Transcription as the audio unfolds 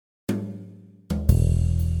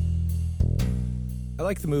I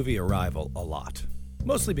like the movie Arrival a lot,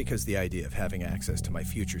 mostly because the idea of having access to my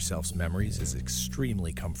future self's memories is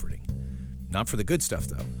extremely comforting. Not for the good stuff,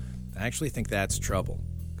 though. I actually think that's trouble,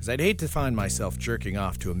 because I'd hate to find myself jerking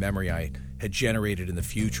off to a memory I had generated in the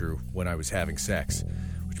future when I was having sex,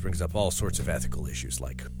 which brings up all sorts of ethical issues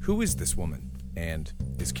like, who is this woman? And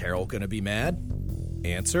is Carol gonna be mad?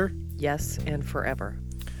 Answer? Yes, and forever.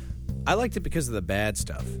 I liked it because of the bad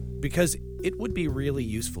stuff, because it would be really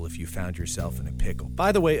useful if you found yourself in a pickle.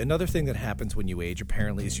 By the way, another thing that happens when you age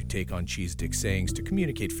apparently is you take on cheese dick sayings to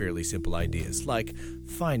communicate fairly simple ideas, like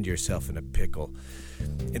find yourself in a pickle.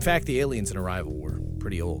 In fact, the aliens in Arrival were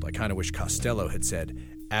pretty old. I kind of wish Costello had said,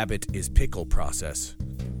 Abbott is pickle process.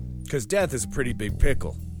 Because death is a pretty big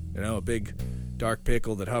pickle. You know, a big dark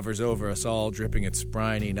pickle that hovers over us all, dripping its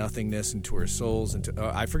briny nothingness into our souls.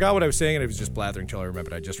 I forgot what I was saying, and I was just blathering until I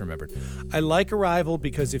remembered. I just remembered. I like Arrival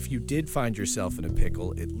because if you did find yourself in a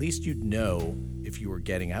pickle, at least you'd know if you were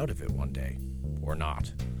getting out of it one day, or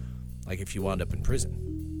not. Like if you wound up in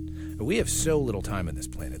prison. But we have so little time on this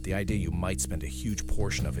planet, the idea you might spend a huge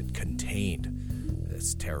portion of it contained,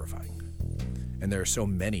 is terrifying. And there are so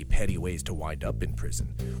many petty ways to wind up in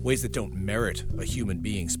prison, ways that don't merit a human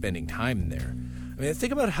being spending time there. I mean,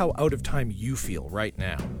 think about how out of time you feel right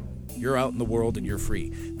now. You're out in the world and you're free.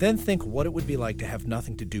 Then think what it would be like to have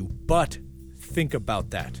nothing to do but think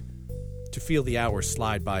about that. To feel the hours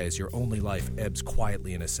slide by as your only life ebbs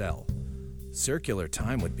quietly in a cell. Circular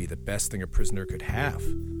time would be the best thing a prisoner could have.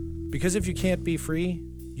 Because if you can't be free,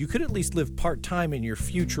 you could at least live part-time in your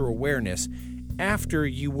future awareness after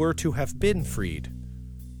you were to have been freed.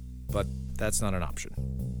 But that's not an option.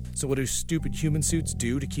 So what do stupid human suits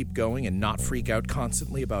do to keep going and not freak out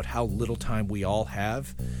constantly about how little time we all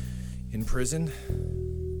have in prison?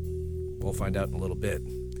 We'll find out in a little bit.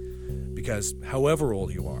 Because however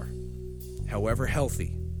old you are, however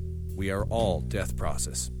healthy, we are all death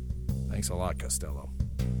process. Thanks a lot, Costello.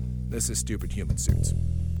 This is Stupid Human Suits.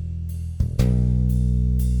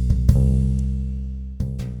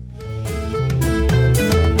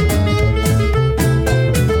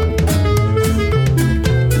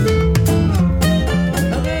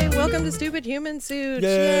 Stupid Human Suits.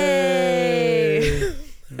 Yay!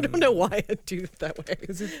 I don't know why I do it that way.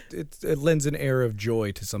 Because it lends an air of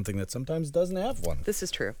joy to something that sometimes doesn't have one. This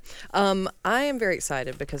is true. I am very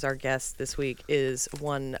excited because our guest this week is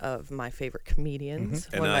one of my favorite comedians.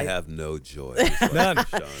 And I have no joy. None.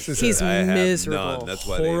 He's miserable. That's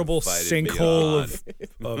why horrible sinkhole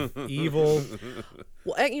of evil.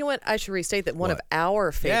 Well, you know what? I should restate that one of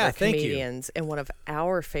our favorite comedians and one of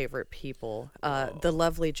our favorite people, the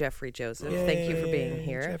lovely Jeffrey Joseph. Yay. Thank you for being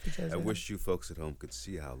here. I wish you folks at home could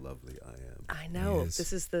see how lovely I am. I know. Yes.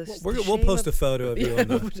 This is the We'll post a photo of you on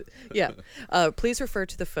the... Yeah. Please refer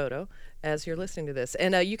to the photo as you're listening to this.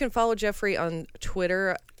 And you can follow Jeffrey on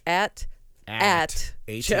Twitter at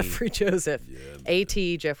Jeffrey Joseph. Yeah, at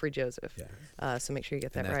Jeffrey Joseph. Yeah. So make sure you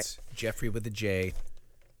get that right. Jeffrey with a J.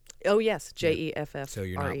 Oh, yes. Jeffrey. So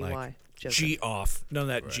you're not like Joseph. G off. None of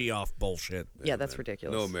that G off bullshit. Yeah, that's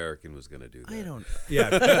ridiculous. No American was going to do that. I don't...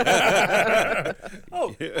 Yeah.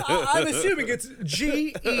 I'm assuming it's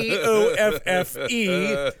GEOFFEY,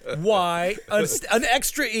 an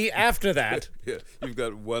extra E after that. Yeah, you've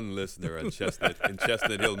got one listener in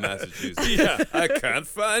Chestnut Hill, Massachusetts. Yeah, I can't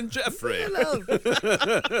find Jeffrey.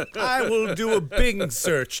 I will do a Bing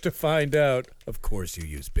search to find out. Of course you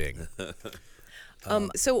use Bing.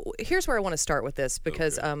 So here's where I want to start with this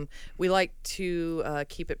because we like to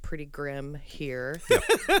keep it pretty grim here. Yep.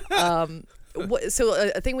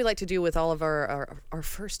 So a thing we like to do with all of our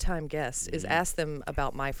first-time guests is ask them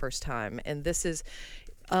about my first time. And this is,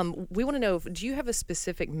 we want to know, do you have a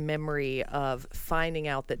specific memory of finding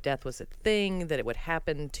out that death was a thing, that it would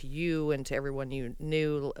happen to you and to everyone you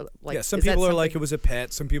knew? Like, some people are like it was a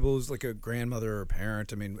pet. Some people it was like a grandmother or a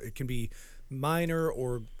parent. I mean, it can be minor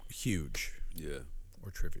or huge. Yeah.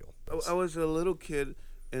 Or trivial. I was a little kid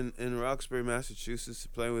in Roxbury, Massachusetts,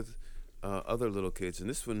 playing with other little kids. And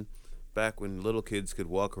this one, back when little kids could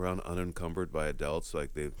walk around unencumbered by adults, like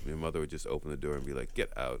your mother would just open the door and be like,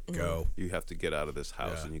 "Get out. Go. You have to get out of this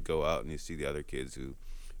house." Yeah. And you go out and you see the other kids who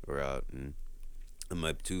were out. And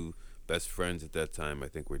my two best friends at that time, I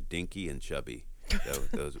think, were Dinky and Chubby.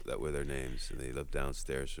 That were their names. And they lived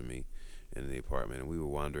downstairs from me in the apartment. And we were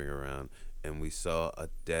wandering around and we saw a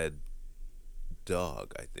dead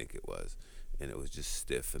dog, I think it was, and it was just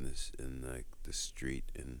stiff in like the street,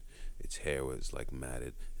 and its hair was like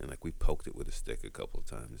matted, and like we poked it with a stick a couple of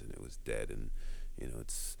times, and it was dead, and you know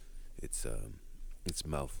its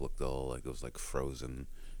mouth looked all like it was like frozen,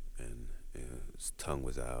 and you know, its tongue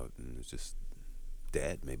was out, and it was just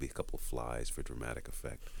dead. Maybe a couple of flies for dramatic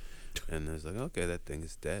effect, And I was like, okay, that thing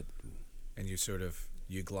is dead. And you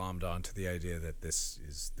glommed onto the idea that this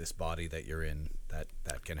body that you're in, that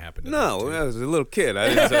can happen to No, them, too. I was a little kid. I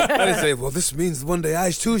didn't say, well, this means one day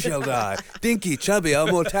I too shall die. Dinky, chubby, our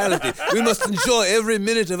mortality. We must enjoy every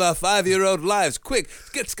minute of our 5-year-old lives. Quick,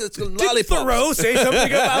 get some Did lollipops. Thoreau say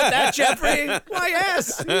something about that, Jeffrey? Why,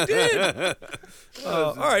 yes, he did.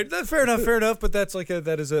 All right, fair enough. But that's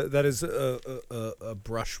that is a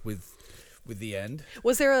brush with the end.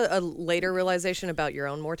 Was there a later realization about your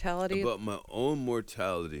own mortality? About my own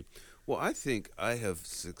mortality. Well, I think I have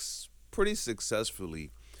pretty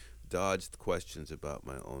successfully dodged questions about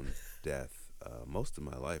my own death. Most of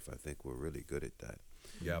my life, I think we're really good at that.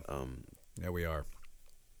 Yeah. There we are.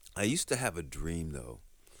 I used to have a dream, though,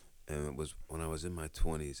 and it was when I was in my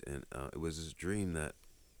 20s, and it was this dream that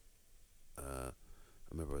I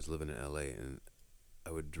remember I was living in L.A., and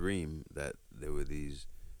I would dream that there were these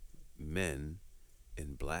men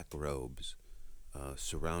in black robes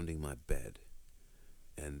surrounding my bed,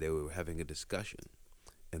 and they were having a discussion,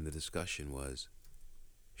 and the discussion was,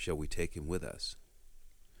 shall we take him with us?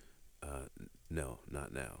 No,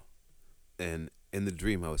 not now. And in the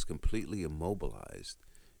dream, I was completely immobilized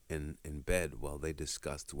in bed while they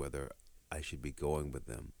discussed whether I should be going with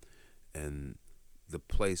them. And the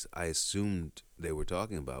place I assumed they were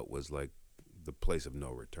talking about was like the place of no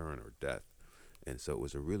return or death. And so it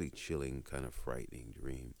was a really chilling, kind of frightening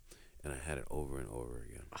dream, and I had it over and over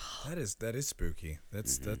again. That is spooky.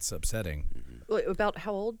 That's upsetting. Wait, about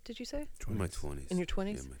how old did you say? In my 20s. In your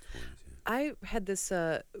 20s? Yeah, my 20s, yeah. I had this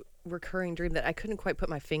recurring dream that I couldn't quite put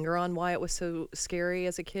my finger on why it was so scary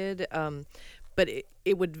as a kid, but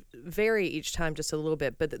it would vary each time just a little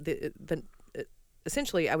bit. But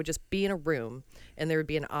essentially, I would just be in a room, and there would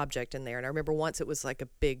be an object in there. And I remember once it was like a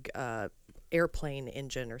big airplane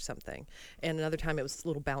engine or something, and another time it was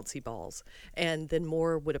little bouncy balls, and then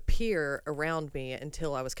more would appear around me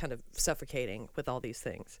until I was kind of suffocating with all these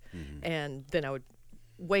things. And then I would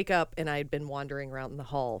wake up and I had been wandering around in the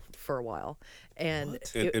hall for a while. And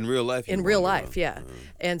In real life? in real life, yeah.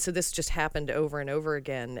 And so this just happened over and over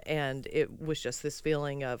again, and it was just this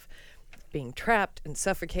feeling of being trapped and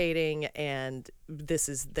suffocating, and this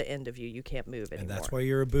is the end of you. You can't move anymore. And that's why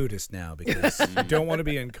you're a Buddhist now, because you don't want to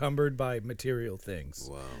be encumbered by material things.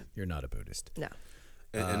 Wow. You're not a Buddhist. No.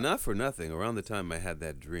 And not for nothing, around the time I had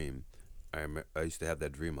that dream, I used to have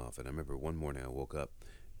that dream often. I remember one morning I woke up,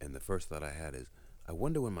 and the first thought I had is, I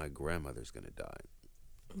wonder when my grandmother's going to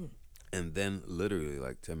die. And then literally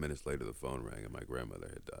like 10 minutes later, the phone rang, and my grandmother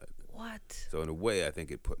had died. What? So in a way, I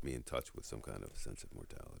think it put me in touch with some kind of sense of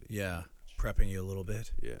mortality. Yeah. Prepping you a little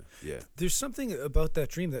bit. Yeah. There's something about that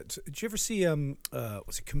dream that. Did you ever see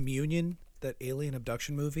was it Communion, that alien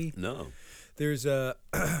abduction movie? No. There's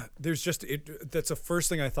just that's the first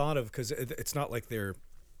thing I thought of, because it's not like they're,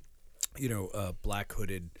 black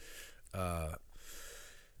hooded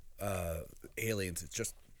aliens. It's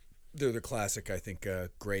just they're the classic, I think,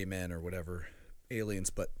 gray men or whatever aliens.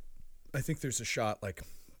 But I think there's a shot like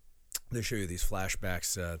they show you these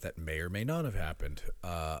flashbacks that may or may not have happened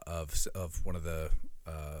of one of the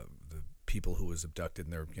people who was abducted,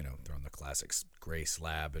 and they're on the classic gray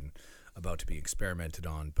slab and about to be experimented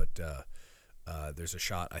on. But there's a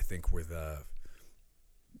shot, I think, where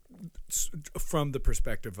from the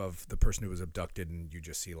perspective of the person who was abducted, and you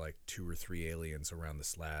just see like 2 or 3 aliens around the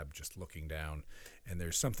slab just looking down. And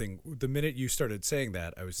there's something, the minute you started saying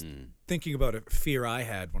that, I was thinking about a fear I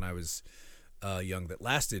had when I was young that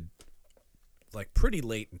lasted like pretty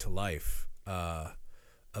late into life,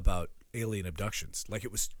 about alien abductions. Like,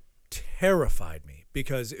 it was terrified me,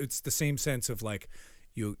 because it's the same sense of like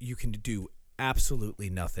you can do absolutely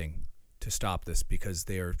nothing to stop this, because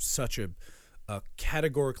they are such a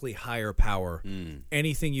categorically higher power.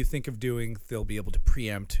 Anything you think of doing, they'll be able to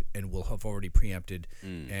preempt, and will have already preempted,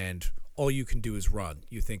 and all you can do is run.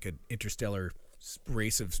 You think an interstellar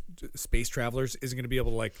race of space travelers isn't going to be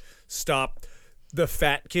able to like stop the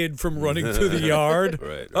fat kid from running through the yard?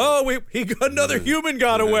 Right. Oh, another human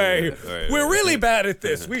got away. We're really bad at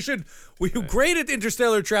this. We're great at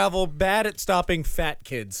interstellar travel, bad at stopping fat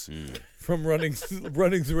kids from running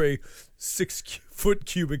through a 6-foot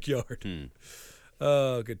cubic yard.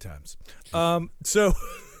 Oh, good times. So,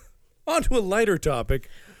 on to a lighter topic.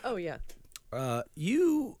 Oh, yeah.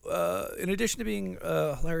 You, in addition to being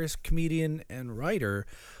a hilarious comedian and writer,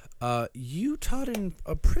 you taught in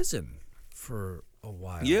a prison for a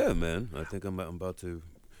while. Yeah, man. I think I'm about to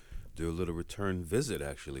do a little return visit,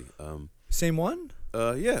 actually. Same one?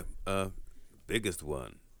 Yeah. Biggest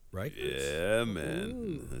one. Right? Yeah,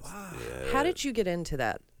 man. Wow. Yeah. How did you get into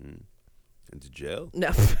that? Into jail?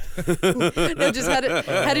 No, no. Just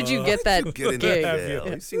how did you get that Get into gig? jail.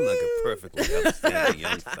 You seem like a perfectly upstanding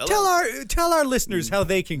young fellow. Tell our listeners how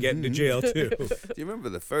they can get into jail too. Do you remember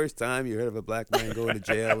the first time you heard of a black man going to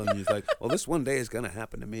jail and you're like, well, this one day is going to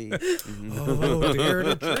happen to me? Oh, dare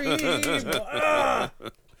to dream.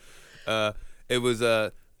 It was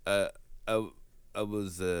I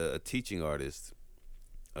was a teaching artist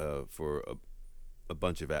for a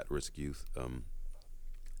bunch of at-risk youth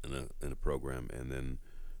in a program, and then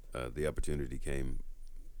the opportunity came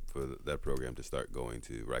for that program to start going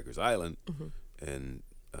to Rikers Island and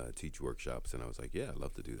teach workshops, and I was like, yeah, I'd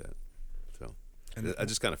love to do that. So I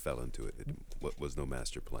just kind of fell into it. It was no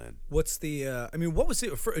master plan. What's the? What was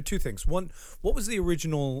it? For, two things. One, what was the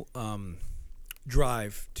original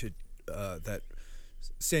drive to that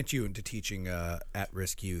sent you into teaching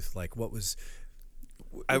at-risk youth? Like, what was?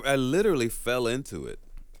 I literally fell into it.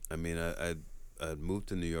 I mean, I moved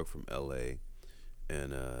to New York from L.A.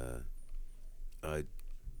 and I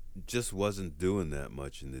just wasn't doing that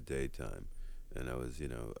much in the daytime. And I was,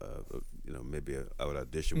 maybe I would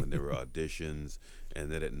audition when there were auditions, and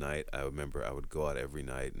then at night, I remember I would go out every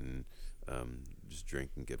night and just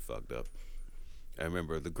drink and get fucked up. I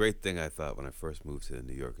remember the great thing I thought when I first moved to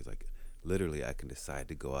New York is like, literally, I can decide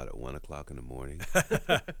to go out at 1 o'clock in the morning,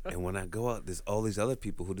 and when I go out, there's all these other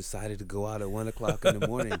people who decided to go out at 1 o'clock in the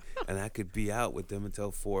morning, and I could be out with them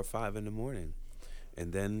until 4 or 5 in the morning,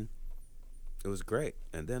 and then it was great.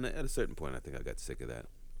 And then at a certain point, I think I got sick of that.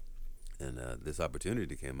 And this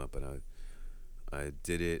opportunity came up, and I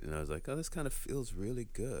did it, and I was like, oh, this kind of feels really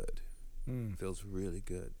good. Feels really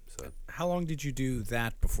good. So, how long did you do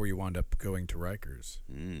that before you wound up going to Rikers?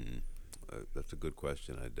 That's a good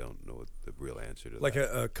question. I don't know what the real answer to like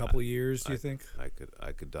that. A couple of years, do you think?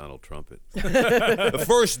 I could Donald Trump it. The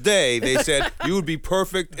first day, they said you would be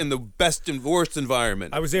perfect in the best and worst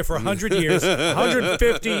environment. I was there for 100 years,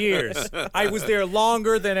 150 years. I was there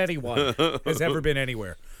longer than anyone has ever been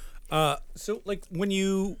anywhere. So like when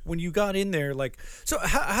you got in there, like, so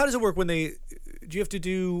how does it work when do you have to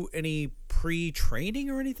do any pre-training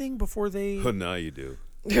or anything before they? Oh, now you do.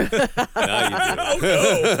 Now you do. Oh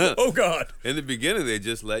no! Oh God! In the beginning, they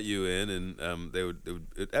just let you in, and they would.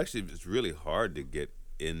 It actually was really hard to get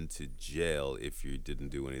into jail if you didn't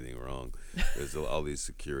do anything wrong. There's all these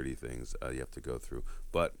security things you have to go through.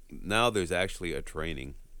 But now there's actually a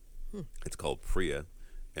training. It's called PREA.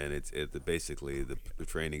 And it's basically the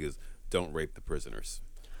training is don't rape the prisoners.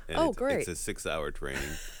 And great! It's a 6-hour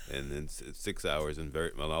training, and then 6 hours in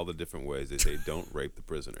all the different ways they say don't rape the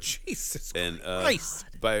prisoners. Jesus Christ!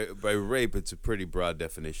 By rape, it's a pretty broad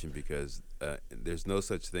definition because there's no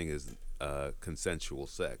such thing as consensual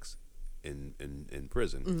sex in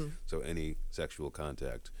prison. So any sexual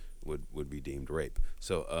contact would be deemed rape.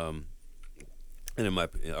 So. And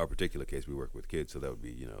in our particular case, we work with kids, so that would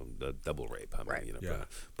be, the double rape. Right. Yeah.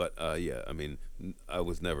 But I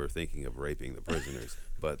was never thinking of raping the prisoners,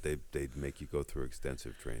 but they'd make you go through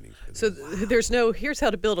extensive training. So there's no, here's how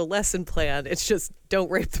to build a lesson plan. It's just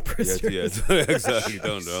don't rape the prisoners. Yes, exactly.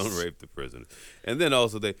 Don't rape the prisoners. And then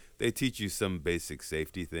also they teach you some basic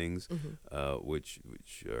safety things, which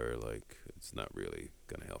are like, it's not really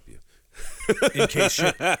going to help you. in case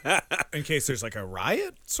there's like a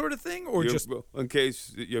riot sort of thing, or in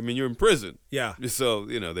case you're in prison. Yeah. So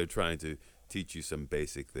they're trying to teach you some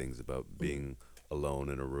basic things about being alone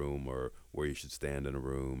in a room, or where you should stand in a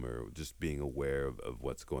room, or just being aware of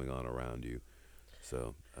what's going on around you.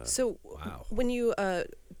 So. Wow. When you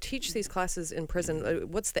teach these classes in prison,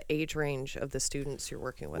 what's the age range of the students you're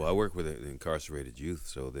working with? Well, I work with incarcerated youth,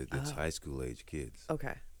 so it's high school age kids.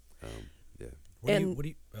 Okay. Yeah. What do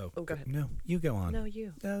you? Oh, go ahead. No, you go on. No,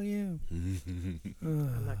 you. No, you.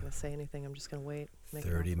 I'm not going to say anything. I'm just going to wait.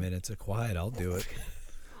 30 minutes of quiet. I'll do it.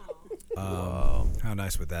 Wow. How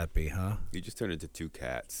nice would that be, huh? You just turned into two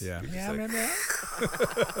cats. Yeah. You're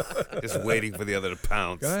just waiting for the other to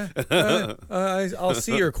pounce. I'll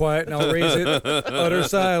see you're quiet and I'll raise it. Utter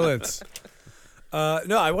silence.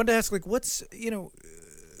 No, I wanted to ask, like, what's,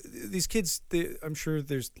 these kids, I'm sure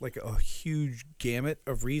there's like a huge gamut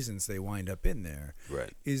of reasons they wind up in there.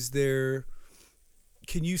 Right.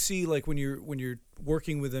 Can you see, like, when you're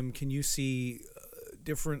working with them, can you see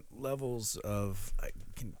different levels of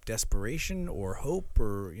desperation or hope,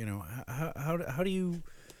 or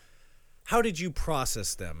how did you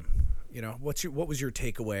process them? What was your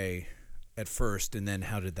takeaway at first, and then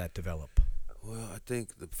how did that develop? Well, I think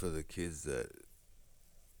for the kids that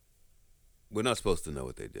we're not supposed to know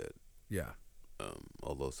what they did. Yeah.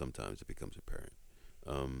 Although sometimes it becomes apparent.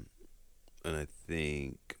 And I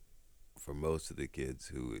think for most of the kids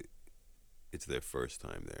who it's their first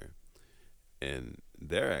time there, and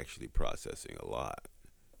they're actually processing a lot,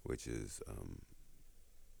 which is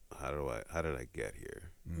how did I get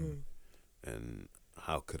here, and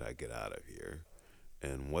how could I get out of here,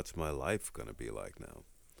 and what's my life gonna be like now?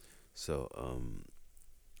 So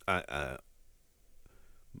I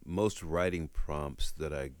most writing prompts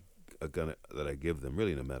that I give them,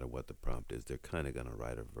 really, no matter what the prompt is, they're kind of gonna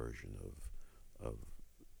write a version of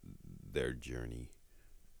their journey,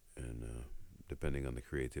 and depending on the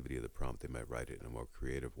creativity of the prompt, they might write it in a more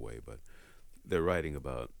creative way, but they're writing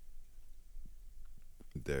about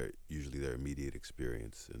usually their immediate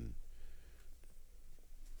experience, and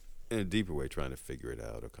in a deeper way trying to figure it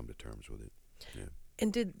out or come to terms with it. Yeah.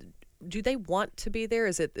 And do they want to be there?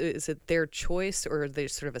 Is it their choice, or are they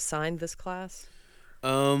sort of assigned this class?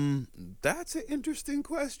 That's an interesting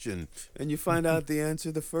question, and you find out the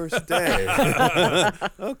answer the first day.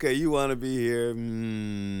 Okay, you want to be here.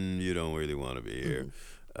 You don't really want to be here.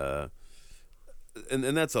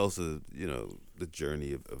 And that's also, the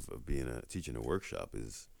journey of being teaching a workshop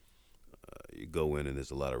is you go in and there's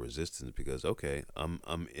a lot of resistance because, okay,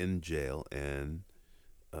 I'm in jail and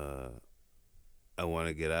I want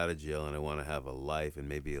to get out of jail and I want to have a life, and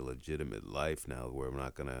maybe a legitimate life now, where I'm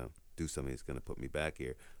not going to do something that's going to put me back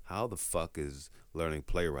here. How the fuck is learning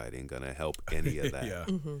playwriting going to help any of that? Yeah.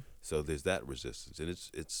 So there's that resistance, and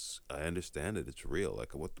it's I understand it. It's real.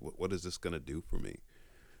 Like, what is this going to do for me?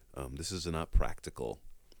 This is not practical.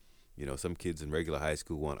 Some kids in regular high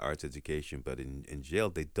school want arts education, but in jail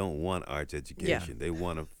they don't want arts education. They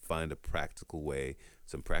want to find a practical way,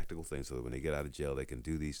 some practical things, so that when they get out of jail they can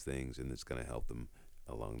do these things, and it's going to help them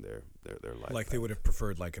along their life. Like, they would have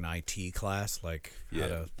preferred like an IT class, like how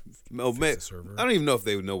to fix a server. I don't even know if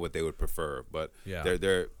they would know what they would prefer, but Yeah.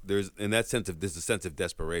 there's in that sense there's a sense of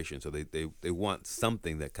desperation. So they want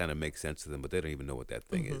something that kind of makes sense to them, but they don't even know what that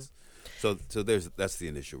thing is. So that's the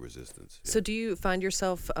initial resistance. Yeah. So do you find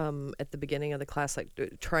yourself at the beginning of the class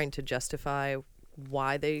trying to justify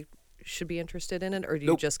why they should be interested in it, or do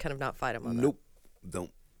you just kind of not fight them on that?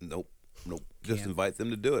 Nope. Just invite them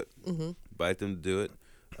to do it. Invite them to do it.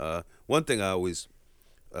 One thing I always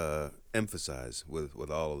emphasize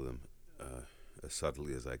with all of them, as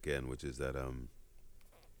subtly as I can, which is that, and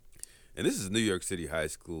this is New York City high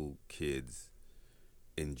school kids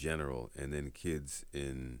in general, and then kids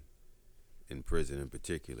in prison in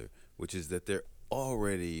particular, which is that they're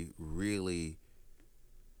already really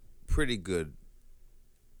pretty good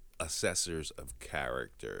assessors of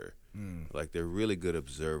character. Like, they're really good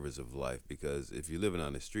observers of life, because if you're living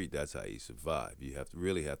on the street, that's how you survive. You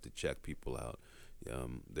really have to check people out.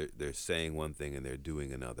 They're saying one thing and they're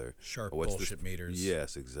doing another. Sharp bullshit meters.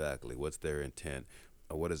 Yes, exactly. What's their intent?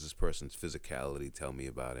 What does this person's physicality tell me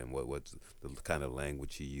about him? What's the kind of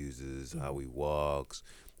language he uses? How he walks?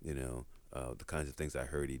 The kinds of things I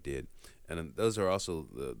heard he did. And those are also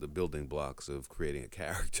the building blocks of creating a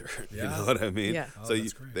character. Yeah. You know what I mean? Yeah. Oh, So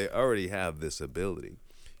that's great. they already have this ability.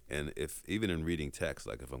 And if even in reading text,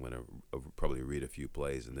 like if I'm going to probably read a few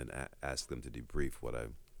plays and then ask them to debrief what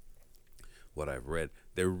I've read,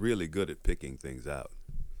 they're really good at picking things out.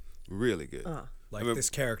 Really good. Like, this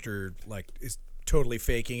character is totally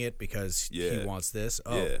faking it because he wants this.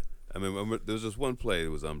 Oh, Yeah. I mean, there was this one play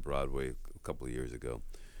that was on Broadway a couple of years ago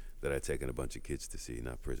that I'd taken a bunch of kids to see,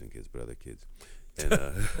 not prison kids, but other kids. And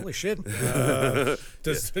holy shit!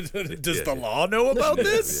 Does the law know about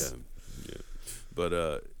this? Yeah. But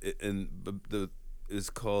it's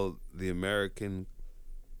called the American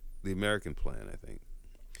Plan, I think.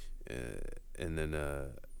 And then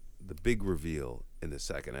the big reveal in the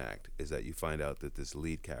second act is that you find out that this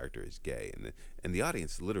lead character is gay, and the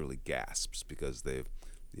audience literally gasps because they're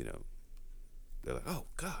like, oh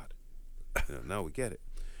God, now we get it.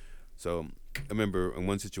 So I remember in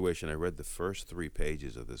one situation I read the first 3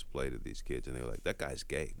 pages of this play to these kids, and they were like, that guy's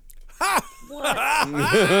gay.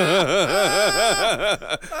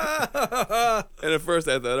 And at first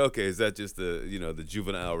I thought, okay, is that just the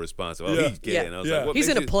juvenile response? Oh, he's gay. Yeah. And I was like, what He's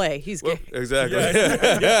makes in a play. He's gay. Exactly.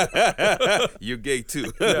 You're gay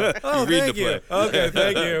too. Oh, you read thank the you. play. Okay,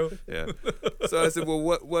 thank you. Yeah. So I said, well,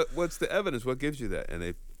 what's the evidence? What gives you that?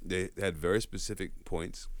 And they had very specific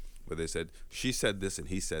points where they said, she said this and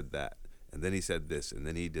he said that, and then he said this and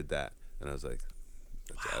then he did that, and I was like,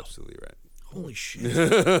 that's absolutely right. Holy shit!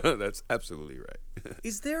 That's absolutely right.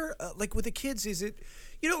 Is there like with the kids? Is it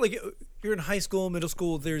like you're in high school, middle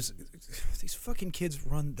school? There's these fucking kids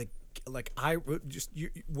run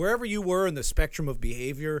wherever you were in the spectrum of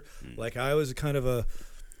behavior. Like, I was kind of a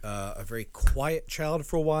very quiet child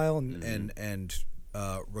for a while and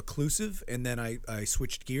reclusive, and then I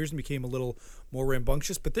switched gears and became a little more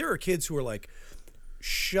rambunctious. But there are kids who are like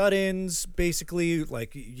shut-ins, basically.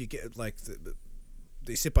 Like, you get like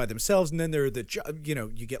they sit by themselves, and then there are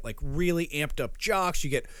you get like really amped up jocks. You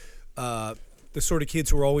get the sort of kids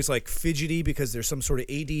who are always like fidgety because there's some sort of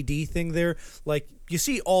ADD thing there. Like you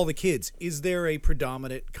see all the kids. Is there a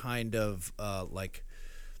predominant kind of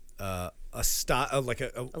a style, like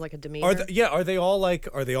a demeanor? Are they all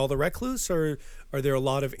the recluse, or are there a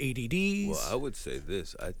lot of ADDs? Well, I would say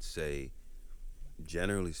this. I'd say,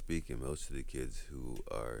 generally speaking, most of the kids who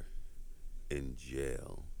are in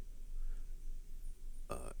jail,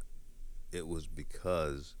 it was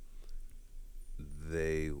because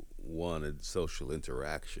they wanted social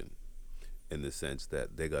interaction, in the sense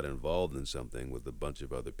that they got involved in something with a bunch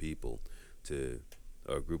of other people,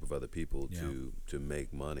 or a group of other people to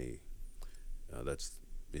make money. That's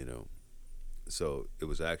so it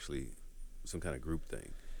was actually some kind of group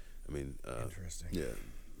thing. I mean, interesting. Yeah,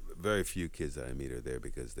 very few kids that I meet are there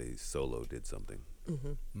because they solo did something.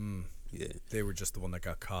 Yeah, they were just the one that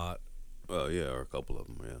got caught. Oh yeah, or a couple of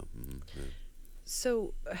them. Yeah. Yeah.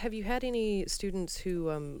 So, have you had any students who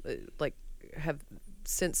have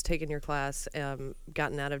since taken your class,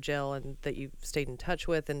 gotten out of jail, and that you've stayed in touch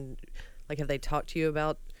with, and like have they talked to you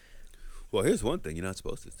about? Well, here's one thing: you're not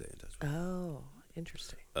supposed to stay in touch with. Oh,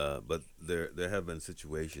 interesting. But there have been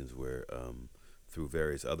situations where, through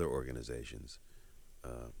various other organizations,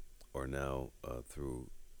 or now through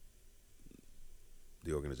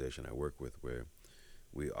the organization I work with, where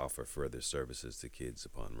we offer further services to kids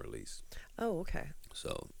upon release. Oh, okay.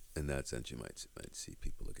 So in that sense, you might see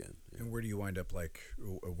people again. Yeah. And where do you wind up? Like,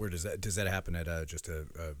 where does that happen at just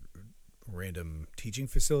a random teaching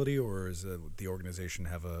facility, or is the organization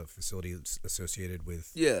have a facility associated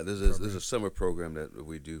with? Yeah, there's a summer program that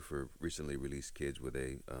we do for recently released kids where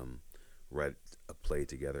they write a play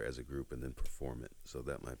together as a group and then perform it. So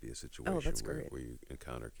that might be a situation where you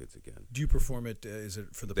encounter kids again. Do you perform it? Is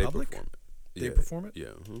it for the public? They perform it. They perform it?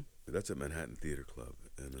 Yeah. That's at Manhattan Theater Club.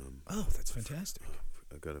 And oh, that's fantastic.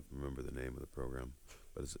 I got to remember the name of the program.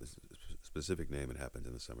 But it's a specific name. It happens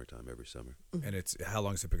in the summertime, every summer. And it's how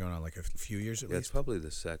long has it been going on? Like a few years at least? It's probably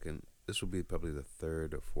the second. This will be probably the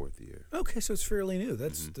third or fourth year. Okay, so it's fairly new.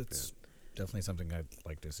 That's definitely something I'd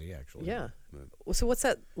like to see, actually. Yeah. Well, so what's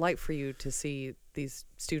that like for you to see these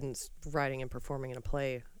students writing and performing in a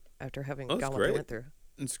play after having gone what they went through?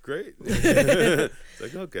 It's great. It's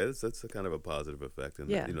like, okay, that's a kind of a positive effect, and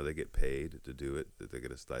they get paid to do it. That they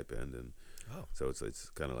get a stipend, and so it's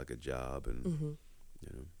kind of like a job, and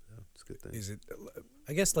it's a good thing. Is it?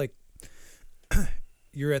 I guess like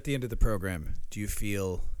you're at the end of the program. Do you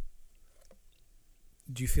feel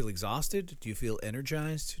exhausted? Do you feel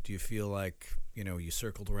energized? Do you feel like you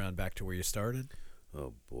circled around back to where you started?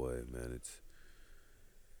 Oh boy, man,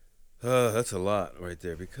 that's a lot right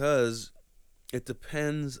there, because it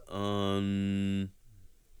depends on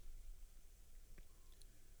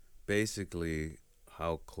basically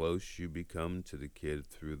how close you become to the kid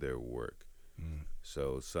through their work.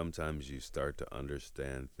 So sometimes you start to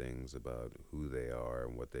understand things about who they are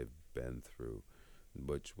and what they've been through,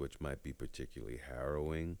 which might be particularly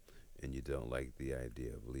harrowing, and you don't like the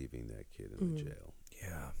idea of leaving that kid in the jail.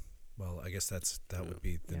 Yeah. Well, I guess that would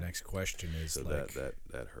be the next question. Is so like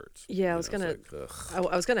that hurts. Yeah, I was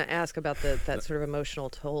gonna ask about that sort of emotional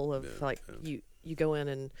toll of you go in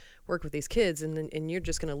and work with these kids, and you're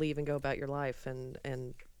just gonna leave and go about your life,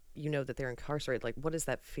 and you know that they're incarcerated. Like, what is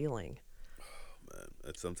that feeling? Oh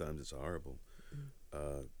man, sometimes it's horrible.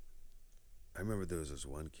 I remember there was this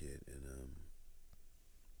one kid, and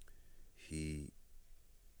he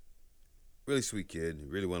really sweet kid. He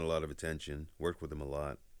really wanted a lot of attention. Worked with him a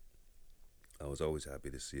lot. I was always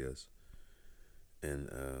happy to see us.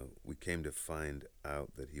 And we came to find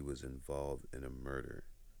out that he was involved in a murder,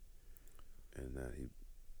 and that he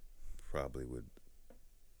probably would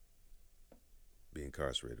be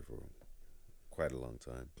incarcerated for quite a long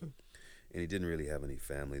time. And he didn't really have any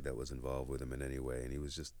family that was involved with him in any way, and he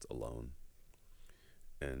was just alone.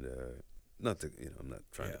 And not to, I'm not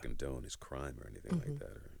trying to condone his crime or anything like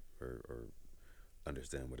that, or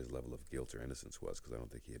understand what his level of guilt or innocence was, because I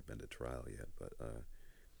don't think he had been to trial yet. But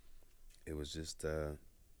it was just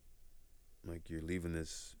like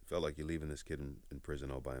felt like you're leaving this kid in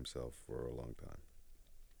prison all by himself for a long time.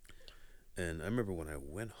 And I remember when I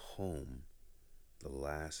went home the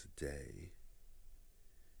last day,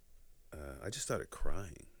 I just started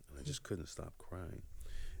crying, and I just couldn't stop crying.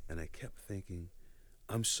 And I kept thinking,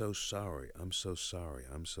 I'm so sorry, I'm so sorry,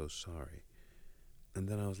 I'm so sorry. And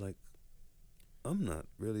then I was like, I'm not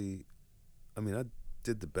really, I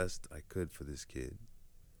did the best I could for this kid.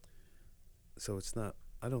 So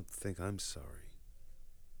I don't think I'm sorry.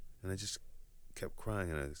 And I just kept crying,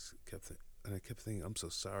 and I kept thinking, I'm so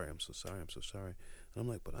sorry, I'm so sorry, I'm so sorry. And I'm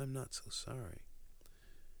like, but I'm not so sorry.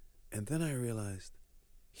 And then I realized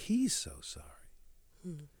he's so sorry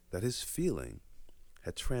that his feeling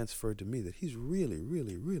had transferred to me, that he's really,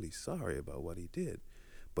 really, really sorry about what he did.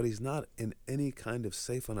 But he's not in any kind of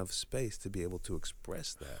safe enough space to be able to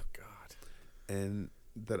express that. Oh, God. And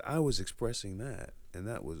that I was expressing that. And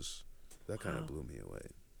that kind of blew me away.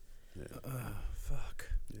 Yeah. Fuck.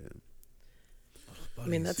 Yeah. I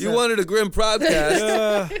mean, that's You wanted a grim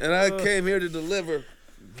podcast, and I came here to deliver.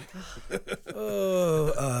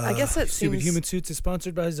 I guess that Stupid seems. Human Suits is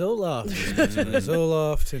sponsored by Zoloft.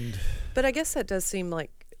 Zoloft and But I guess that does seem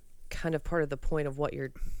like kind of part of the point of what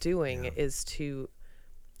you're doing is to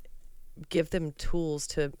give them tools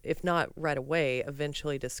to, if not right away,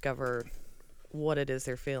 eventually discover what it is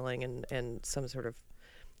they're feeling and some sort of,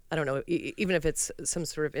 I don't know, even if it's some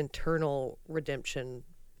sort of internal redemption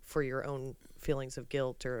for your own feelings of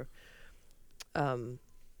guilt or,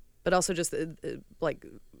 but also just like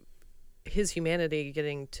his humanity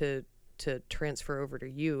getting to transfer over to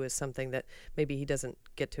you is something that maybe he doesn't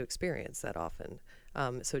get to experience that often.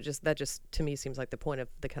 So that just to me seems like the point of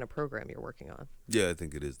the kind of program you're working on. Yeah, I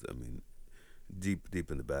think it is. I mean,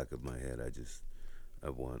 deep in the back of my head, I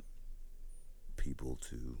want people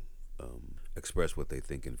to express what they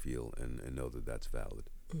think and feel and know that that's valid.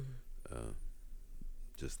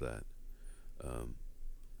 Just that.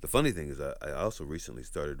 The funny thing is I also recently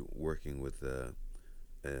started working with a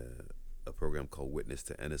program called Witness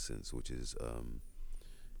to Innocence, which is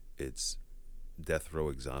it's death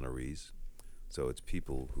row exonerees. So it's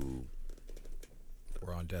people who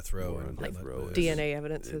we're on death row. were on death row. DNA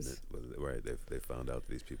evidence is right. They found out that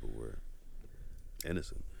these people were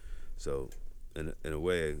innocent. So in a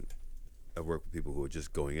way, I've worked with people who are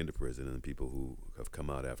just going into prison and people who have come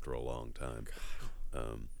out after a long time.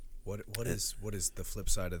 What is the flip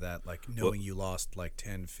side of that? Like knowing you lost like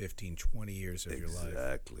 10, 15, 20 years of your life.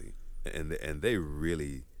 Exactly. And they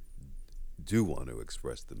really do want to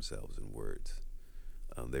express themselves in words.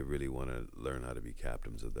 They really want to learn how to be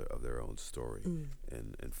captains of their own story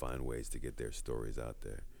and find ways to get their stories out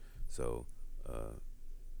there. So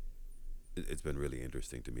it's been really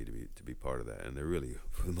interesting to me to be part of that. And they're really,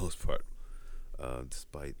 for the most part,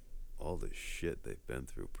 despite all the shit they've been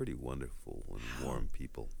through, pretty wonderful and warm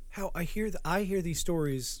people. How I hear these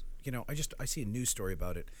stories, I see a news story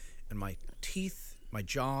about it, and my teeth, my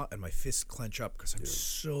jaw, and my fists clench up because I'm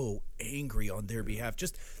so angry on their behalf.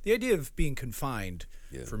 Just the idea of being confined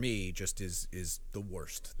for me just is the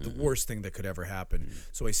worst, the worst thing that could ever happen.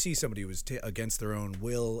 So I see somebody who was against their own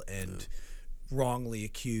will and wrongly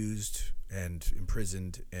accused and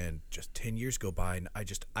imprisoned, and just 10 years go by, and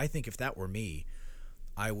I think if that were me,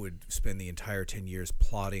 I would spend the entire 10 years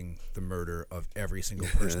plotting the murder of every single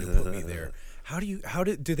person who put me there.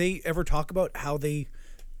 Do they ever talk about how they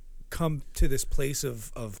come to this place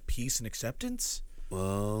of peace and acceptance?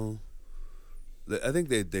 Well, I think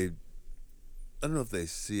they I don't know if they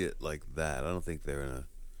see it like that. I don't think they're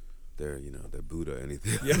Buddha or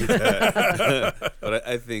anything like that. But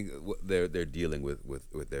I think they're dealing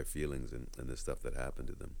with their feelings and the stuff that happened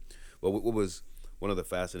to them. Well, what was one of the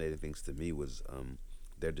fascinating things to me was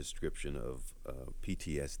their description of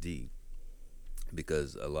PTSD,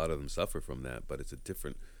 because a lot of them suffer from that, but it's a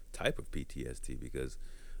different type of PTSD because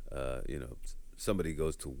somebody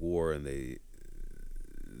goes to war and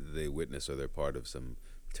they witness or they're part of some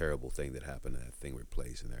terrible thing that happened and that thing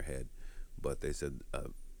replays in their head. But they said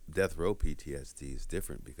death row PTSD is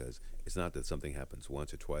different because it's not that something happens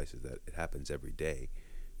once or twice, it's that it happens every day.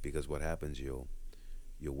 Because what happens, you'll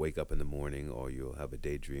wake up in the morning or you'll have a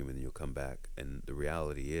daydream and you'll come back, and the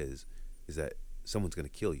reality is that someone's going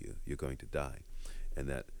to kill you. You're going to die. And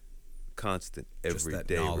that constant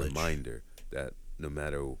everyday reminder that no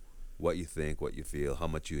matter what you think, what you feel, how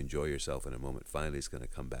much you enjoy yourself in a moment, finally it's going to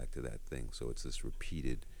come back to that thing. So it's this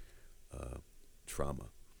repeated trauma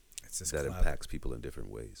that impacts people in different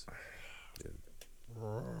ways.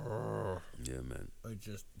 Yeah, man. It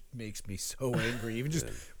just makes me so angry. Even just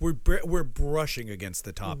we're brushing against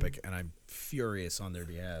the topic, and I'm furious on their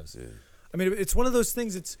behalves. Yeah. I mean, it's one of those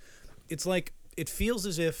things. It's like it feels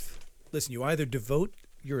as if, listen, you either devote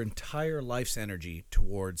your entire life's energy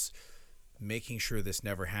towards making sure this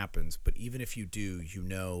never happens, but even if you do,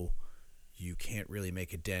 you can't really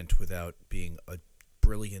make a dent without being a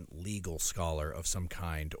brilliant legal scholar of some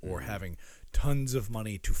kind or having tons of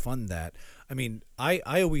money to fund that. I mean, I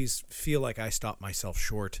always feel like I stop myself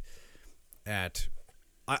short at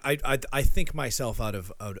I think myself out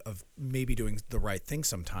of maybe doing the right thing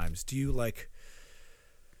sometimes. Do you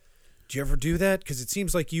ever do that? Because it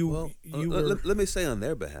seems like let me say on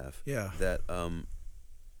their behalf that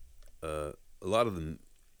a lot of them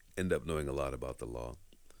end up knowing a lot about the law,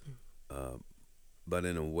 but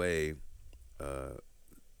in a way,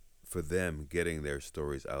 for them, getting their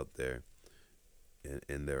stories out there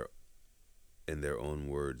in their own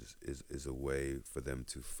words is a way for them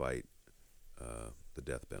to fight the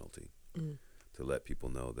death penalty. To let people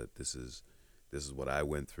know that this is what I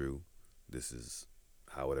went through. This is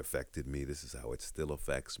how it affected me. This is how it still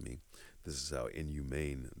affects me. This is how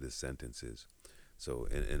inhumane this sentence is. So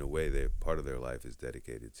in a way, part of their life is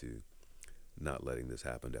dedicated to not letting this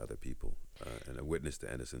happen to other people, and a Witness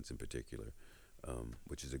to Innocence in particular,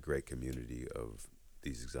 which is a great community of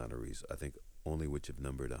these exonerees. I think only which have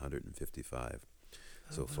numbered 155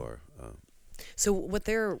 so far. So what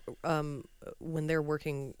they're when they're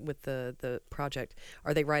working with the project,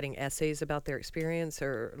 are they writing essays about their experience,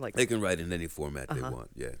 or like they can write in any format they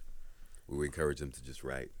want? Yeah, we encourage them to just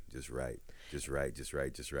write. And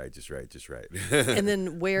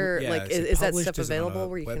then where is that stuff available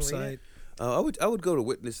where you website? can read it? I would go to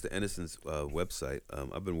Witness to Innocence website.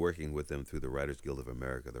 I've been working with them through the Writers Guild of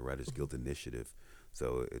America, the Writers Guild Initiative.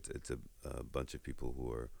 So it's a bunch of people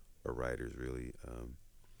who are writers, really,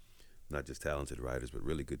 not just talented writers, but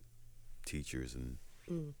really good teachers and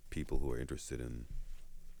people who are interested in,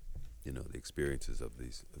 the experiences of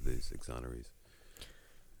these exonerees.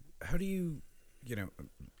 How do you,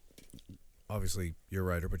 obviously you're a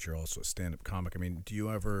writer, but you're also a stand-up comic. I mean, do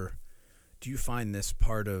you find this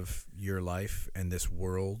part of your life and this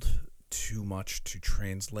world too much to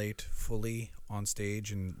translate fully on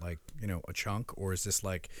stage in a chunk, or is this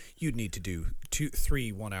like you'd need to do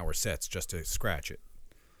 2-3 1-hour sets just to scratch it?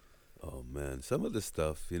 Oh man, some of the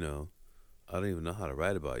stuff, I don't even know how to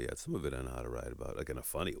write about yet. Some of it I know how to write about, like in a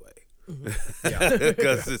funny way,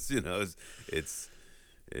 because it's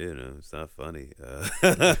it's not funny.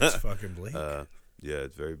 It's fucking bleak. Yeah,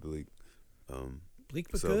 it's very bleak. Bleak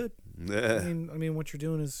but good. Yeah. I mean, what you're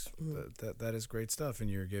doing is that is great stuff, and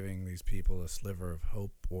you're giving these people a sliver of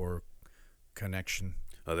hope or connection.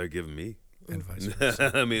 Oh, they're giving me. And vice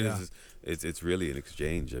versa. I mean, it's really an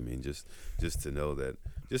exchange. I mean, just to know that,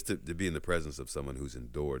 just to be in the presence of someone who's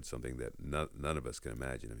endured something that none of us can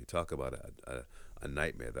imagine. I mean, talk about a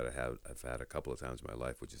nightmare that I've had a couple of times in my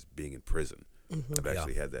life, which is being in prison. I've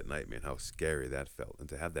actually had that nightmare, and how scary that felt. And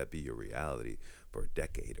to have that be your reality for a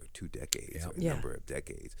decade or 2 decades or a number of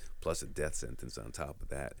decades, plus a death sentence on top of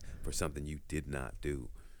that for something you did not do.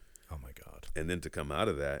 Oh, my God. And then to come out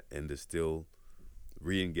of that and to still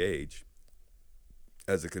re-engage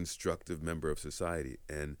as a constructive member of society,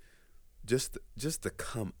 and just to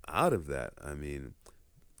come out of that, I mean,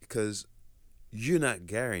 because you're not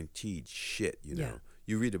guaranteed shit,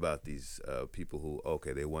 You read about these people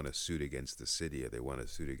who, they want to suit against the city or they want to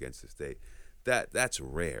suit against the state. That's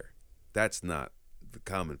rare. That's not the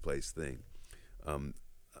commonplace thing.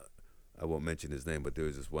 I won't mention his name, but there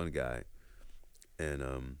was this one guy,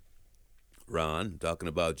 and Ron, I'm talking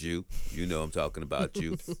about you. You know I'm talking about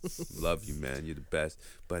you. Love you, man. You're the best.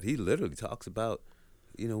 But he literally talks about,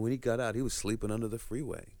 when he got out, he was sleeping under the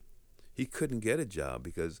freeway. He couldn't get a job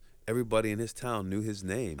because everybody in his town knew his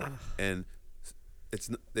name. And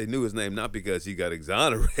they knew his name not because he got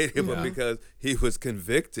exonerated, but because he was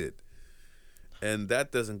convicted. And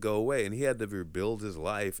that doesn't go away. And he had to rebuild his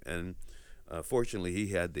life. And fortunately, he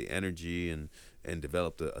had the energy and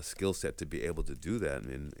developed a skill set to be able to do that. I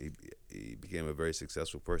mean, he became a very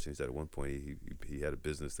successful person. He said at one point he had a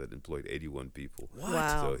business that employed 81 people. What?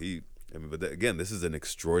 Wow. So again, this is an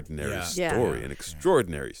extraordinary story, an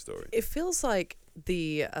extraordinary story. It feels like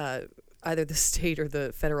the either the state or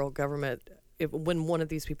the federal government, when one of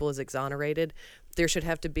these people is exonerated, they should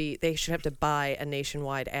have to buy a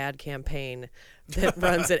nationwide ad campaign that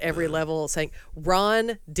runs at every level saying,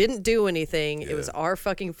 Ron didn't do anything. It was our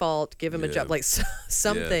fucking fault. Give him a job. Like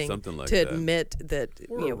something like to that. admit that.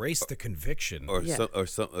 Or erase the conviction. Or a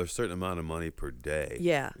certain amount of money per day.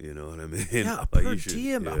 Yeah. You know what I mean? Yeah, per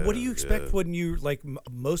diem. What do you expect when you,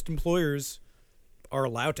 most employers are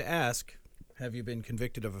allowed to ask, have you been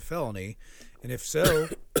convicted of a felony? And if so,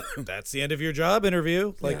 that's the end of your job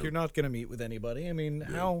interview. You're not going to meet with anybody. I mean,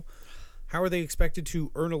 how are they expected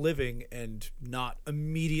to earn a living and not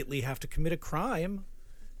immediately have to commit a crime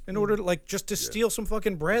in order to, just to steal some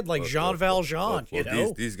fucking bread Jean Valjean,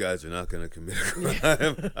 These guys are not going to commit a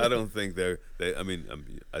crime. I don't think I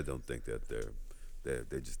don't think that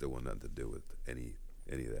they just don't want nothing to do with any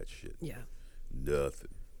of that shit. Yeah. Nothing.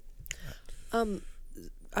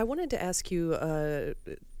 I wanted to ask you a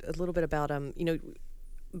little bit about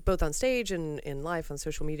both on stage and in life on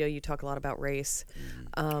social media, you talk a lot about race.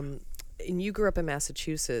 and you grew up in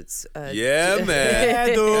Massachusetts. Yeah, man. Yeah,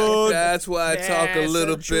 dude. That's why I talk a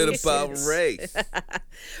little bit about race.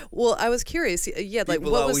 Well, I was curious. Yeah, like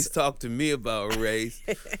People what always was talk to me about race.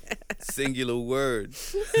 Singular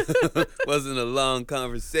words. Wasn't a long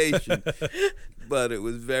conversation, but it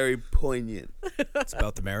was very poignant. It's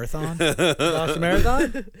about the marathon. About the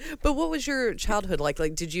marathon. But what was your childhood like?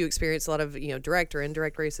 Like, did you experience a lot of direct or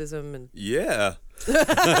indirect racism? And Yeah.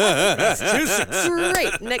 Massachusetts.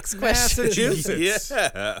 great. Next question. Massachusetts.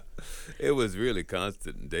 Yeah. It was really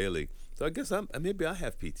constant and daily. So I guess maybe I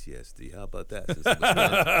have PTSD. How about that? Since it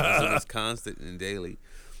was constant and daily.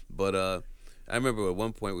 But I remember at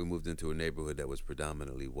one point we moved into a neighborhood that was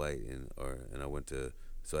predominantly white, and I went to,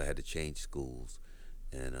 so I had to change schools,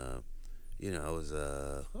 and I was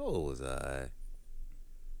how old was I?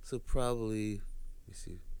 So probably, let me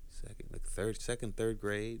see, third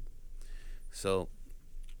grade. So,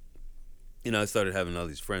 I started having all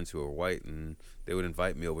these friends who were white, and they would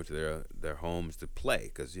invite me over to their homes to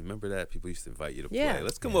play. Because you remember that? People used to invite you to play.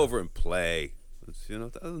 Let's come over and play.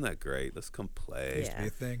 Isn't that great? Let's come play. Used to be a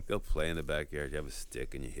thing. Go play in the backyard. You have a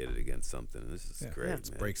stick and you hit it against something. This is great, Let's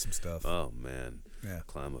man. break some stuff. Oh, man. Yeah.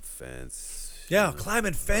 Climb a fence. Yeah,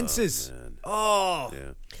 climbing fences. man. Oh,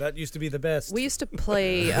 Yeah. that used to be the best. We used to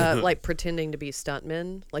play like pretending to be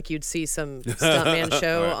stuntmen. Like you'd see some stuntman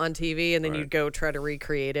show Right. on TV, and then Right. you'd go try to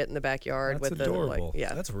recreate it in the backyard That's with adorable. the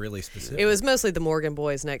yeah. That's really specific. It was mostly the Morgan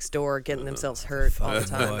boys next door getting themselves hurt all the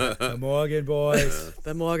time. The Morgan boys.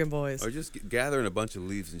 The Morgan boys. Or just gathering a bunch of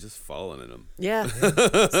leaves and just falling in them. Yeah.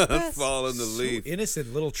 Fall in the So leaf.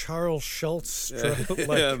 innocent little Charles Schultz stroke.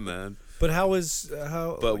 Yeah, man. But how was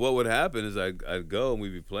how? But what would happen is I'd go and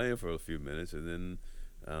we'd be playing for a few minutes, and then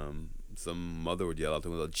some mother would yell out to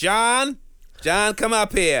me, John, come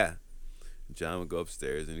up here. John would go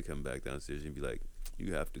upstairs and he'd come back downstairs and he'd be like,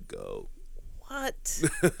 you have to go. What?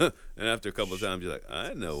 And after a couple of times, you're like,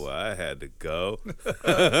 I know why I had to go.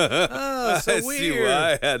 Oh, so I see weird.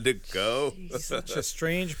 why I had to go. Such a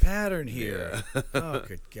strange pattern here. Oh,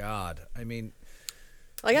 good God. I mean,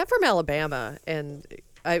 Like I'm from Alabama, and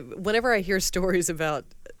whenever I hear stories about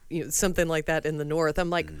something like that in the North, I'm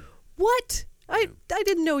like, what? I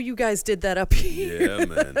didn't know you guys did that up here. Yeah,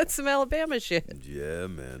 man. That's some Alabama shit. Yeah,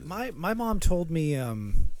 man. my mom told me,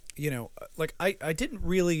 like I didn't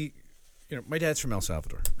really, my dad's from El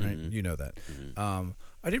Salvador, right? You know that.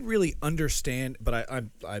 I didn't really understand, but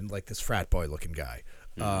I'm like this frat boy looking guy.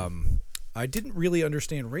 I didn't really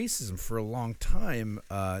understand racism for a long time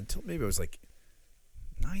until maybe I was like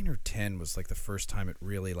 9 or 10 was like the first time it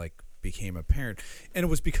really like became apparent, and it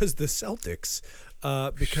was because the Celtics,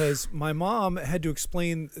 because my mom had to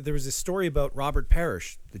explain. There was this story about Robert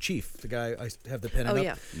Parrish, the Chief, the guy I have the pen. Oh up.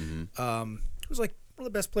 yeah. He was like one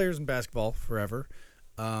of the best players in basketball forever,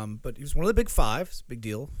 but he was one of the Big Five. It's a big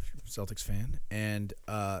deal if you're a Celtics fan. And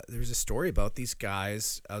there was a story about these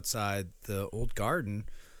guys outside the old Garden,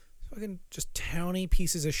 fucking just towny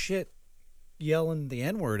pieces of shit, yelling the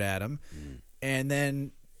N-word at him, and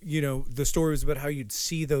then. The story was about how you'd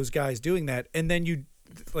see those guys doing that, and then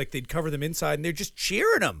they'd cover them inside, and they're just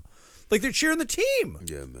cheering them, like they're cheering the team.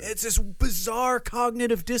 Yeah, man. It's this bizarre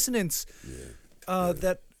cognitive dissonance. Yeah.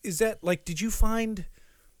 Did you find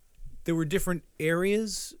there were different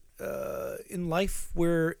areas in life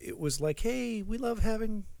where it was like, hey, we love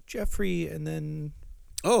having Jeffrey, and then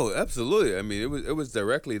Oh, absolutely. I mean, it was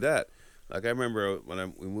directly that. Like I remember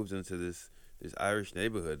when we moved into this Irish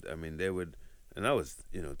neighborhood. I mean, they would. And I was,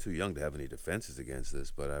 too young to have any defenses against this,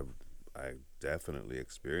 but I definitely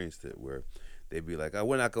experienced it where they'd be like, "Oh,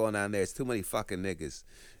 we're not going down there. It's too many fucking niggas,"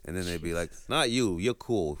 and then they'd be like, "Not you. You're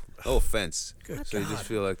cool. No offense." So you just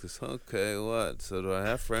feel like this. Okay, what? So do I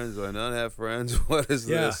have friends? Do I not have friends? What is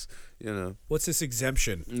this? What's this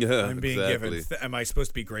exemption? Yeah, I'm being exactly. given. Am I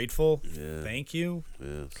supposed to be grateful? Yeah. Thank you.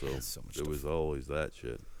 Yeah. So much there was always that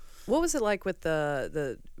shit. What was it like with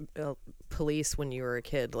the police when you were a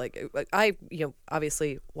kid? Like I,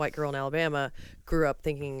 obviously white girl in Alabama, grew up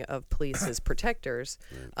thinking of police as protectors.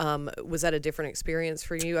 Was that a different experience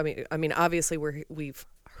for you? I mean, obviously we've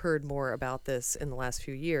heard more about this in the last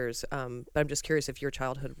few years. But I'm just curious if your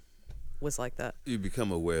childhood was like that. You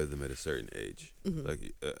become aware of them at a certain age.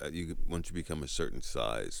 Like once you become a certain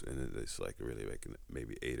size, and it's like really like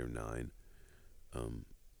maybe 8 or 9.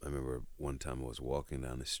 I remember one time I was walking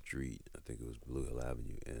down the street, I think it was Blue Hill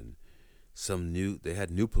Avenue, and they had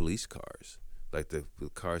new police cars. Like the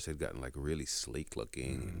cars had gotten like really sleek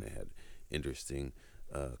looking, and they had interesting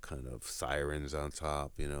kind of sirens on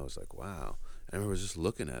top. It was like, wow. And I remember just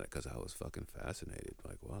looking at it because I was fucking fascinated.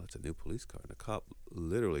 Like, wow, it's a new police car. And the cop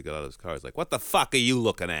literally got out of his car. He's like, what the fuck are you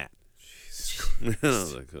looking at? I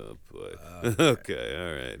was like, oh boy. Okay,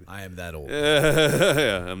 all right. I am that old.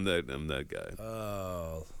 Yeah, I'm that guy.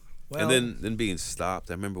 Oh, well. And then being stopped.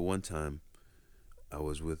 I remember one time I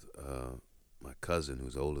was with my cousin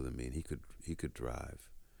who's older than me, and he could drive.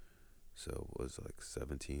 So it was like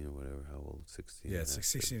 17 or whatever. How old? 16. Yeah, it's like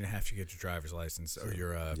 16 and a half. You get your driver's license or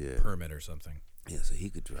your yeah. permit or something. Yeah, so he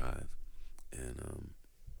could drive, and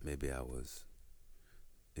maybe I was,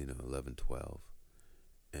 11, 12,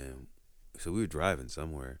 and so we were driving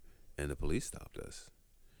somewhere, and the police stopped us,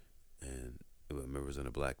 and I remember it was in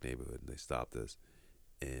a black neighborhood, and they stopped us,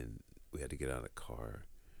 and we had to get out of the car,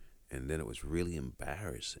 and then it was really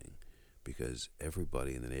embarrassing because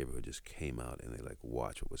everybody in the neighborhood just came out and they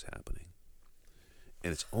watched what was happening,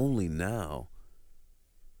 and it's only now,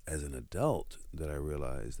 as an adult, that I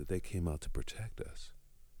realized that they came out to protect us.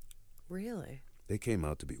 Really? They came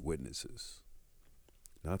out to be witnesses,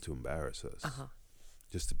 not to embarrass us. Uh-huh.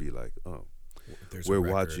 Just to be like, oh, There's a we're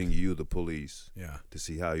record. watching you, the police, Yeah. to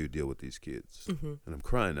see how you deal with these kids. Mm-hmm. And I'm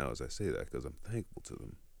crying now as I say that because I'm thankful to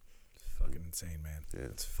them. Fucking insane, man. Yeah.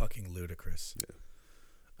 It's fucking ludicrous. Yeah.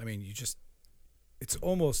 I mean, it's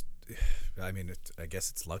almost, I guess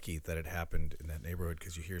it's lucky that it happened in that neighborhood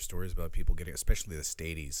because you hear stories about people getting, especially the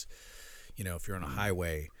Stadies, if you're on a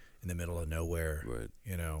highway in the middle of nowhere, Right.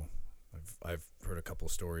 I've heard a couple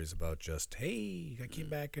of stories about just, hey, I came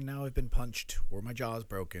back and now I've been punched or my jaw's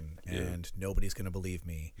broken and nobody's going to believe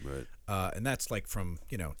me. Right. And that's from,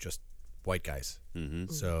 just white guys. Mm-hmm.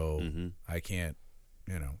 So Mm-hmm. I can't,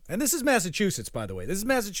 and this is Massachusetts, by the way. This is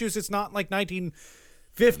Massachusetts, not like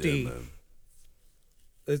 1950. Yeah, man.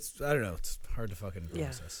 It's, I don't know. It's hard to fucking Yeah.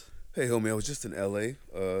 process. Hey, homie, I was just in L.A.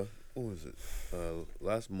 What was it?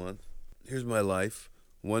 Last month. Here's my life.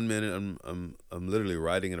 1 minute, I'm literally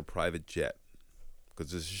riding in a private jet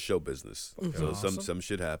because this is show business. Okay. So Awesome. some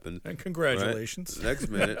shit happened. And congratulations. Right? Next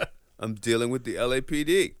minute, I'm dealing with the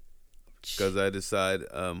LAPD because I decide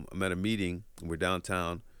I'm at a meeting. And we're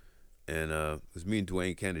downtown, and it was me and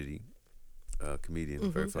Dwayne Kennedy,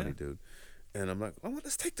 comedian, very funny dude. And I'm like, oh,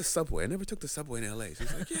 let's take the subway. I never took the subway in L.A. So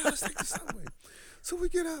he's like, yeah, let's take the subway. So we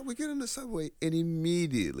get out, we get in the subway, and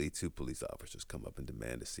immediately 2 police officers come up and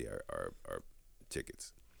demand to see our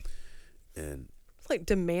tickets. And Like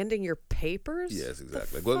demanding your papers? yes, The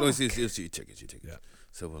exactly. Like, well, let me see fuck? your tickets. Yeah.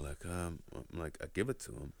 So we're like, I'm like, I give it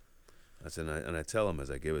to him. I said, and I tell him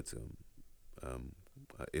as I give it to him,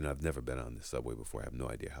 I've never been on the subway before. I have no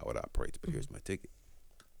idea how it operates, but here's my ticket.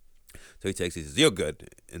 So he takes it, he says, you're good.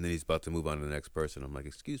 And then he's about to move on to the next person. I'm like,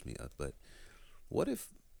 excuse me, but what if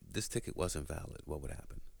this ticket wasn't valid? What would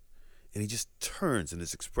happen? And he just turns, and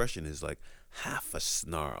his expression is like half a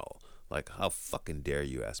snarl. Like, how fucking dare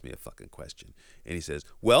you ask me a fucking question? And he says,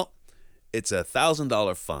 well, it's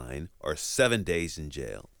 $1,000 fine or 7 days in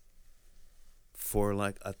jail for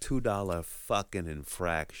like a $2 fucking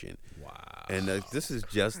infraction. Wow. And this is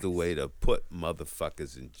just the way to put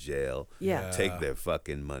motherfuckers in jail. Yeah. Take their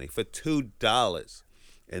fucking money for $2.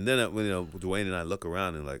 And then, Dwayne and I look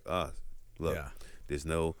around and like, look, Yeah. there's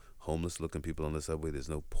no homeless-looking people on the subway. There's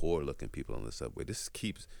no poor-looking people on the subway. This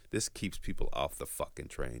keeps people off the fucking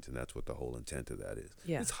trains, and that's what the whole intent of that is.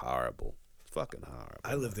 Yeah. It's horrible. It's fucking horrible.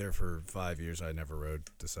 I lived there for 5 years. I never rode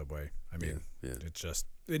the subway. I mean, Yeah.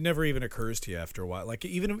 it never even occurs to you after a while. Like,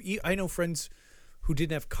 I know friends who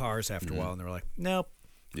didn't have cars after a while, and they were like, nope.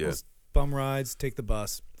 Yeah. Let's bum rides, take the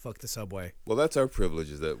bus, fuck the subway. Well, that's our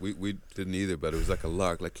privilege, is that we didn't either, but it was like a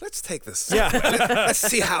lark. Like, let's take the subway. Let's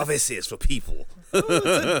see how this is for people.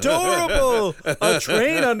 It's adorable. A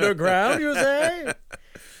train underground, you say?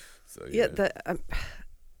 So, Yeah,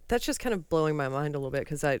 that's just kind of blowing my mind a little bit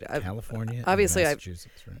because I California, obviously,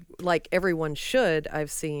 Massachusetts, right? like everyone should.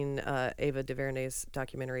 I've seen Ava DuVernay's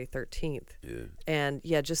documentary 13th, Yeah. and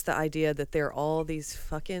yeah, just the idea that there are all these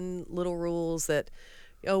fucking little rules that,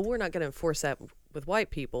 we're not going to enforce that with white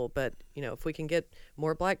people, but if we can get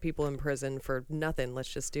more black people in prison for nothing, let's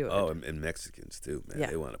just do it. Oh, and Mexicans too, man. Yeah.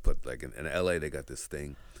 They want to put like in LA, they got this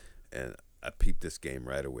thing, and I peeped this game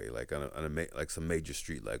right away. Like on like some major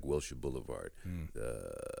street like Wilshire Boulevard, and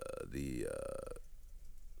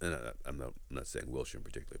I'm not saying Wilshire in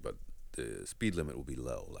particular, but the speed limit will be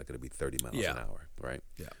low, like it'll be 30 miles Yeah. an hour, right?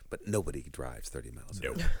 Yeah. But nobody drives 30 miles an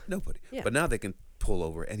Nope. hour. Nobody. Yeah. But now they can pull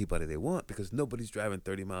over anybody they want because nobody's driving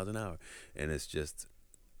 30 miles an hour, and it's just.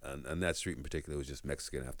 On that street in particular, it was just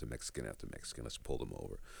Mexican after Mexican after Mexican. Let's pull them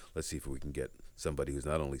over. Let's see if we can get somebody who's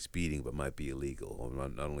not only speeding but might be illegal, or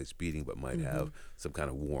not only speeding but might have some kind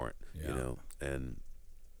of warrant. Yeah. And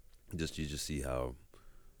you just see how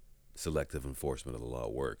selective enforcement of the law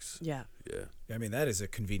works. Yeah. Yeah. I mean, that is a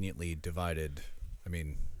conveniently divided,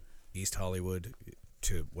 East Hollywood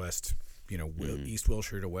to West, East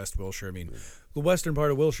Wilshire to West Wilshire. I mean, the western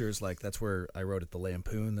part of Wilshire is like, that's where I wrote at the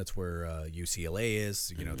Lampoon. That's where UCLA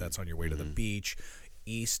is. That's on your way to the beach.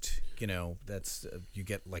 East, that's you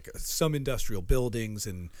get like some industrial buildings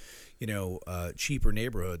and cheaper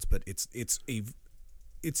neighborhoods, but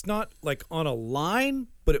it's not like on a line,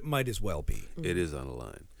 but it might as well be. It is on a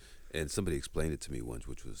line. And somebody explained it to me once,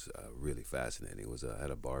 which was really fascinating. It was I had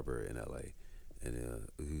a barber in L.A., and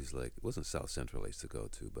he was like, it wasn't South Central I used to go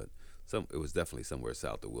to, but it was definitely somewhere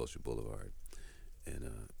south of Wilshire Boulevard. And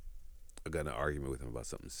I got in an argument with him about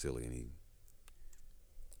something silly, and he,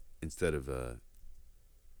 instead of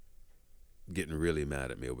getting really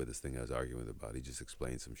mad at me over this thing I was arguing about, he just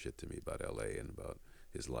explained some shit to me about L.A. and about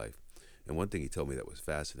his life. And one thing he told me that was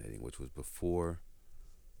fascinating, which was before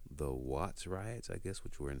the Watts riots, I guess,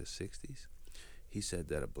 which were in the 60s, he said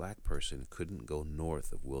that a black person couldn't go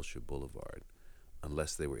north of Wilshire Boulevard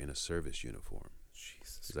unless they were in a service uniform.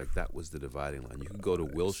 Jesus. He's like, that was the dividing line. You could go to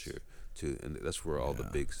Wilshire, and that's where all the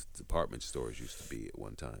big department stores used to be at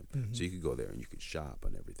one time. Mm-hmm. So you could go there and you could shop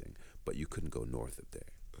and everything, but you couldn't go north of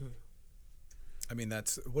there. I mean,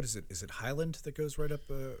 what is it? Is it Highland that goes right up,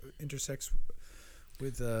 intersects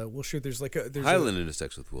with Wilshire? There's Highland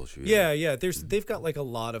intersects with Wilshire. Yeah. They've got like a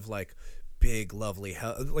lot of like big, lovely,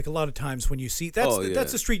 like a lot of times when you see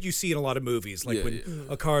that's the street you see in a lot of movies. Like when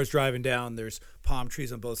a car is driving down, there's palm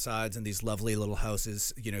trees on both sides and these lovely little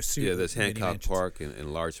houses. There's Hancock Park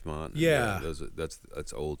and Larchmont.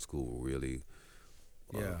 That's old school, really.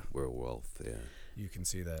 Where wealth. Yeah, you can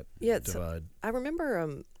see that. Yeah, divide. I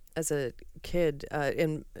remember as a kid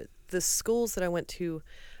in the schools that I went to.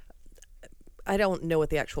 I don't know what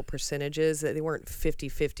the actual percentage is. They weren't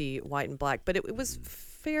 50-50 white and black, but it was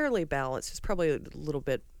fairly balanced. It's probably a little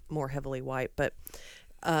bit more heavily white, but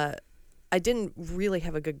I didn't really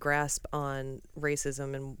have a good grasp on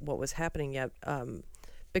racism and what was happening yet,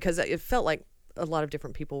 because it felt like a lot of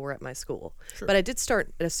different people were at my school. Sure. But I did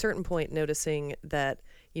start at a certain point noticing that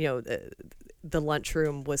the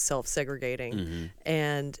lunchroom was self-segregating,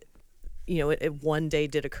 and it one day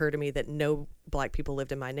did occur to me that no black people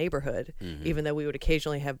lived in my neighborhood, even though we would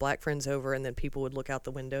occasionally have black friends over, and then people would look out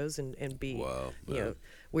the windows and be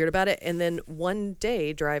weird about it. And then one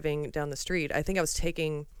day driving down the street, I think I was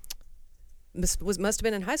must have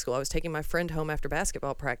been in high school. I was taking my friend home after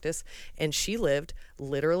basketball practice, and she lived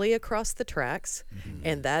literally across the tracks.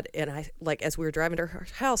 And I, like, as we were driving to her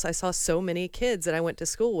house, I saw so many kids that I went to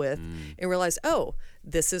school with, and realized, oh,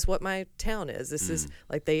 this is what my town is. This is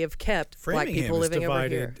like they have kept Framingham black people living over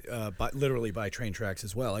here. Literally by train tracks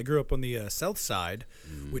as well. I grew up on the south side,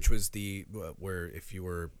 which was the where if you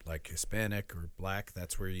were like Hispanic or black,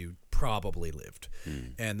 that's where you probably lived.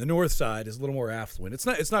 And the north side is a little more affluent.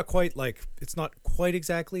 It's not quite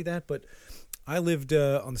exactly that, but I lived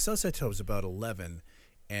on the south side till I was about 11,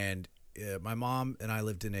 and my mom and I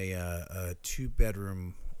lived in a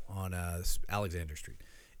 2-bedroom on Alexander Street.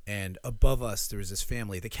 And above us, there was this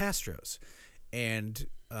family, the Castros. And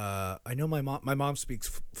I know my mom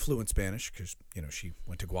speaks fluent Spanish because, she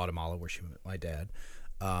went to Guatemala where she met my dad.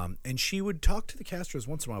 And she would talk to the Castros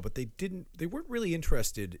once in a while, but they weren't really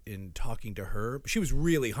interested in talking to her. She was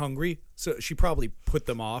really hungry, so she probably put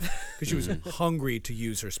them off because she was hungry to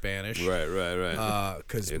use her Spanish. Right.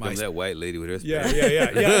 Because here comes that white lady with her Spanish. Yeah,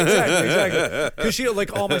 exactly. Because she,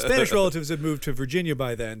 like, all my Spanish relatives had moved to Virginia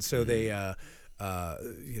by then, so they,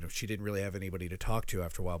 she didn't really have anybody to talk to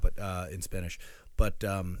after a while, but in Spanish. But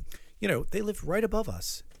they lived right above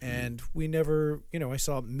us. And we never, I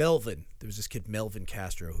saw Melvin. There was this kid, Melvin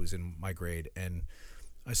Castro, who's in my grade. And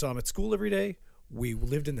I saw him at school every day. We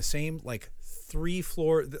lived in the same,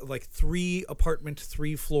 3-apartment,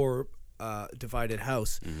 3-floor divided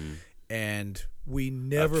house. And we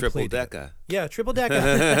never played triple-decker. Yeah, triple-decker.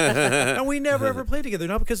 And we never ever played together.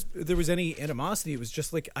 Not because there was any animosity. It was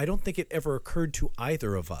just like, I don't think it ever occurred to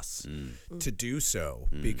either of us to do so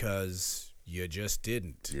because you just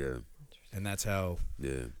didn't. Yeah. And that's how.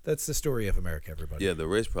 Yeah. That's the story of America, everybody. Yeah, the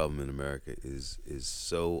race problem in America is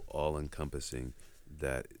so all-encompassing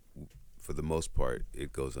that, for the most part,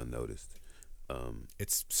 it goes unnoticed.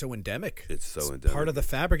 It's so endemic. It's endemic. Part of the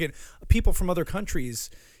fabric. And people from other countries,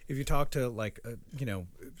 if you talk to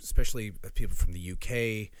especially people from the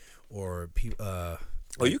UK or people.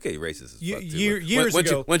 UK racist as fuck too. Years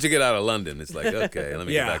ago. Once you get out of London, it's like, okay, let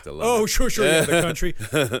me get back to London. Oh, sure, yeah, the country.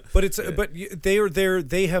 But it's but they are there.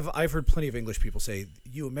 They have. I've heard plenty of English people say,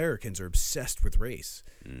 "You Americans are obsessed with race,"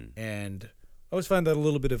 and I always find that a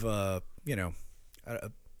little bit of a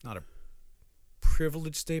not a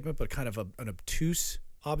privileged statement, but kind of an obtuse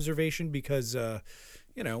observation because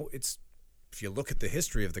it's if you look at the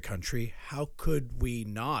history of the country, how could we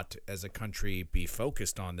not, as a country, be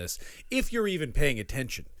focused on this if you're even paying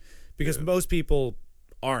attention? Because most people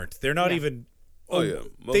aren't. They're not even.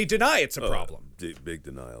 They deny it's a problem. Big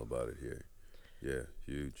denial about it here. Yeah,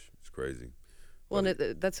 huge. It's crazy. Well,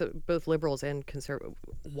 and that's both liberals and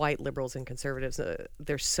white liberals and conservatives.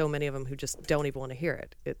 There's so many of them who just don't even want to hear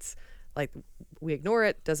it. It's like, we ignore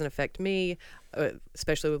it. Doesn't affect me,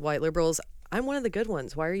 especially with white liberals. I'm one of the good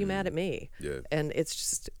ones. Why are you mad at me? Yeah. And it's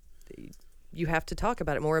just, you have to talk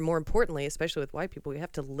about it more. And more importantly, especially with white people, you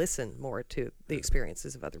have to listen more to the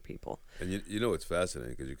experiences of other people. And you know, it's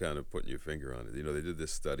fascinating because you're kind of putting your finger on it. You know, they did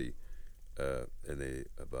this study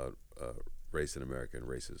about race in America and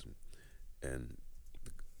racism. And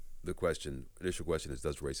the initial question is,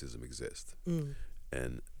 does racism exist?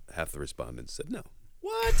 And half the respondents said no.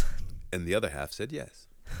 What? And the other half said yes.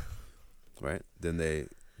 Right? Then they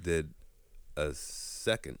did a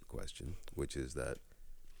second question, which is that,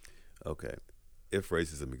 okay, if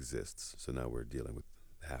racism exists, so now we're dealing with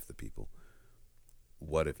half the people,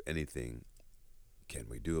 what, if anything, can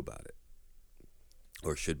we do about it?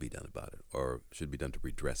 Or should be done about it? Or should be done to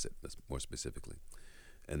redress it, more specifically?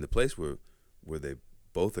 And the place where they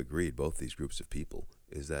both agreed, both these groups of people,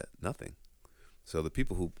 is that nothing. So the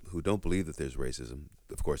people who don't believe that there's racism,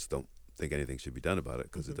 of course, don't think anything should be done about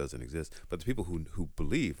it because it doesn't exist. But the people who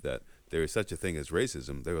believe that there is such a thing as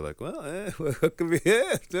racism, they were like, well, it could be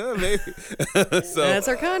maybe. So that's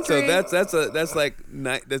our country. So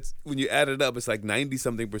that's when you add it up, it's like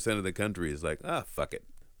 90-something% of the country is like, fuck it.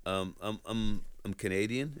 I'm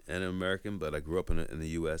Canadian and American, but I grew up in the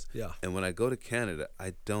U.S. Yeah. And when I go to Canada,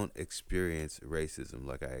 I don't experience racism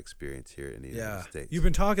like I experience here in the United States. You've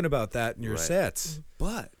been talking about that in your sets.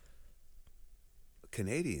 But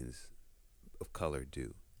Canadians of color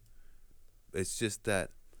do. It's just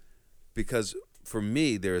that because for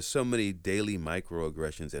me, there are so many daily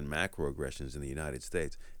microaggressions and macroaggressions in the United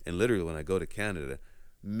States. And literally when I go to Canada,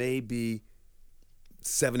 maybe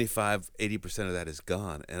 75-80% of that is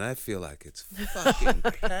gone, and I feel like it's fucking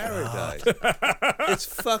paradise. It's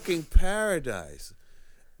fucking paradise.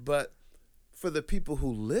 But for the people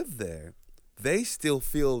who live there, they still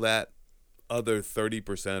feel that other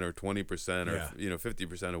 30% or 20% or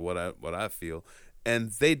 50% of what I feel, and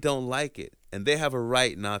they don't like it, and they have a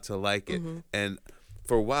right not to like it. And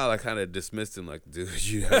for a while, I kind of dismissed him, like, dude,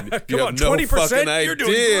 you have no 20%, fucking you're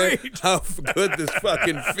doing idea great. how good this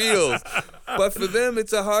fucking feels. But for them,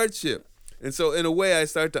 it's a hardship. And so, in a way, I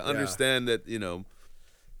start to understand that, you know,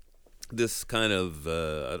 this kind of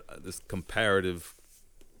this comparative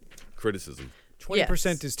criticism.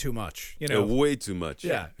 20% is too much. You know, way too much.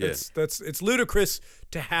 Yeah. It's ludicrous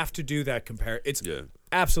to have to do that It's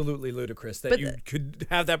absolutely ludicrous that you could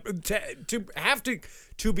have that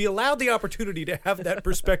to be allowed the opportunity to have that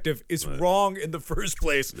perspective is wrong in the first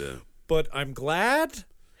place. Yeah. But I'm glad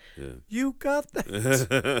you got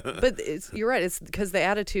that. But you're right. It's because the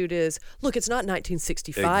attitude is, look, it's not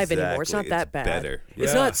 1965 anymore. It's not that bad. Better.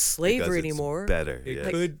 It's not slavery anymore. Better.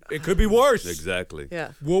 It could be worse. Exactly.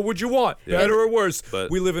 Yeah. What would you want? Better or worse?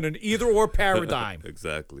 But we live in an either-or paradigm.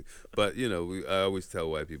 Exactly. But, you know, I always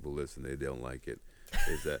tell white people, listen, they don't like it,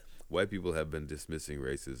 is that white people have been dismissing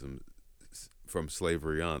racism from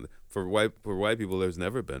slavery on. For white people, there's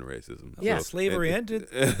never been racism. Yeah. So slavery ended.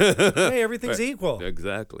 Hey, everything's equal.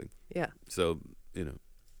 Exactly. Yeah. So, you know.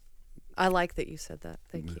 I like that you said that.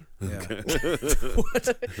 Thank you. Yeah.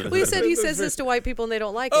 Well, you said he says this to white people and they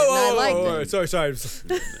don't like it, and I liked it. Sorry. So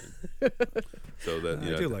that,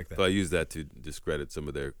 you know, I do like that. But I use that to discredit some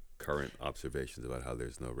of their current observations about how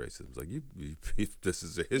there's no racism. It's like, this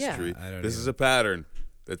is a history. Yeah. This is a pattern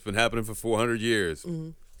that's been happening for 400 years.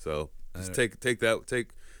 So just take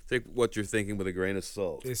what you're thinking with a grain of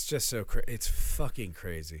salt. It's just so it's fucking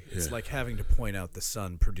crazy. It's like having to point out the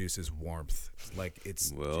sun produces warmth. Like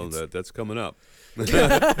it's that's coming up.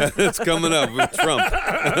 It's coming up with Trump.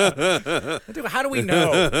 How do we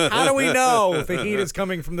know? How do we know if the heat is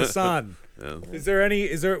coming from the sun? Yeah. Is there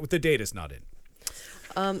the data's not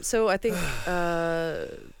in? So I think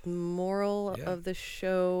moral of the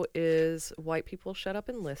show is white people shut up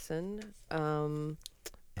and listen.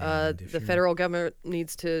 The federal government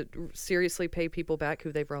needs to seriously pay people back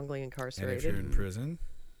who they've wrongly And incarcerated. if you're in prison,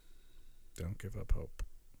 don't give up hope.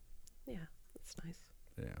 Yeah, that's nice.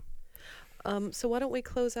 Yeah. So why don't we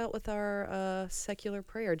close out with our secular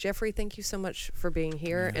prayer? Jeffrey, thank you so much for being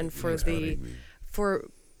here and for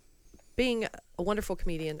being a wonderful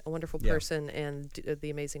comedian, a wonderful person, and the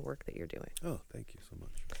amazing work that you're doing. Oh, thank you so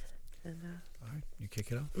much. And All right, you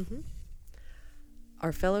kick it off.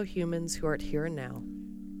 our fellow humans who art here and now,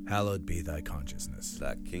 Hallowed be thy consciousness.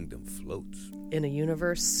 Thy kingdom floats. in a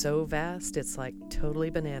universe so vast it's like totally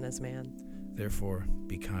bananas, man. Therefore,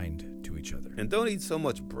 be kind to each other. And don't eat so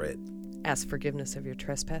much bread, Ask forgiveness of your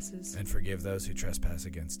trespasses, And forgive those who trespass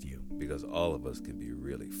against you. because all of us can be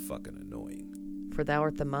really fucking annoying. for thou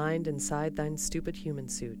art the mind inside thine stupid human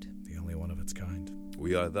suit, The only one of its kind.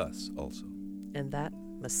 We are thus also. and that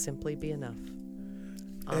must simply be enough.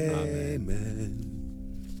 Amen.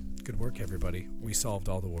 Good work, everybody. We solved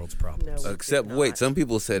all the world's problems. No. Except, did wait, not. some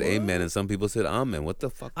people said amen and some people said amen. What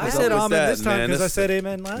the fuck? I was said up with amen that, this time man? because I That's- said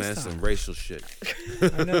amen last Man, time. some racial shit.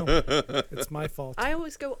 I know. It's my fault. I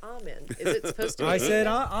always go amen. Is it supposed to be? I said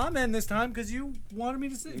amen? amen this time because you wanted me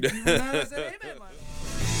to say. You I said amen last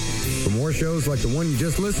time. For more shows like the one you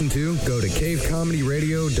just listened to, go to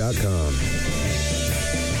cavecomedyradio.com.